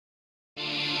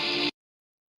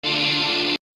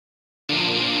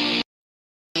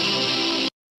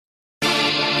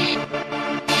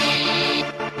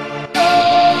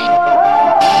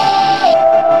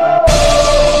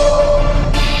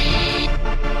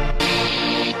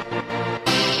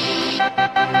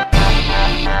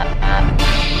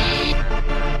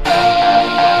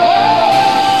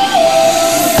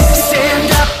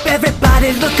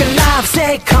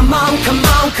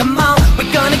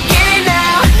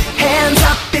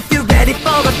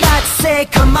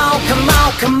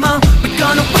come on, we're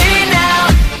gonna win it now.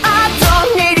 I don't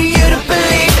need you to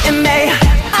believe in me.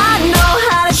 I know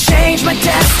how to change my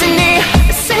destiny.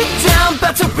 Sit down,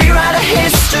 about to rewrite our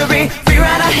history.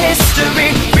 Rewrite our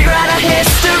history, rewrite our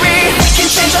history. We can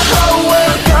change the whole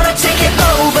world, gonna take it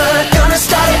over, gonna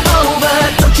start it over.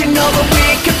 Don't you know that we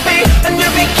could be a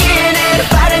new beginning,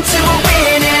 fighting to a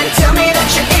winning. Tell me that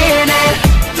you're in it.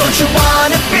 Don't you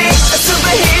wanna be a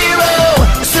superhero?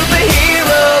 A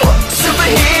superhero, a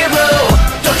superhero.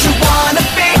 Don't you wanna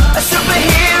be a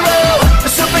superhero? A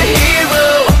superhero,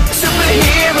 a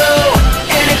superhero.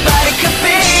 Anybody could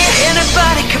be,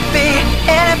 anybody could be,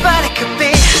 anybody could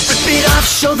be. Rip it off,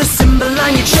 show the symbol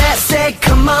on your chest. Say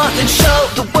come on and show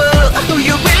the world who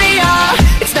you really are.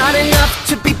 It's not enough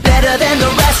to be better than the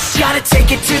rest. Gotta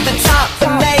take it to the top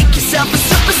and make yourself a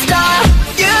superstar.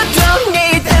 You don't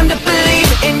need them to believe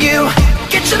in you.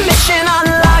 Get your mission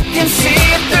unlocked and see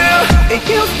it through.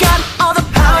 You've got all the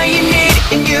power you need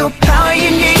in you. Power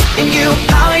you need in you.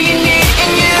 Power you need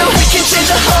in you. We can change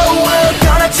the whole world,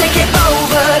 gonna take it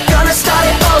over, gonna start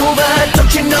it over.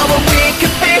 Don't you know what we can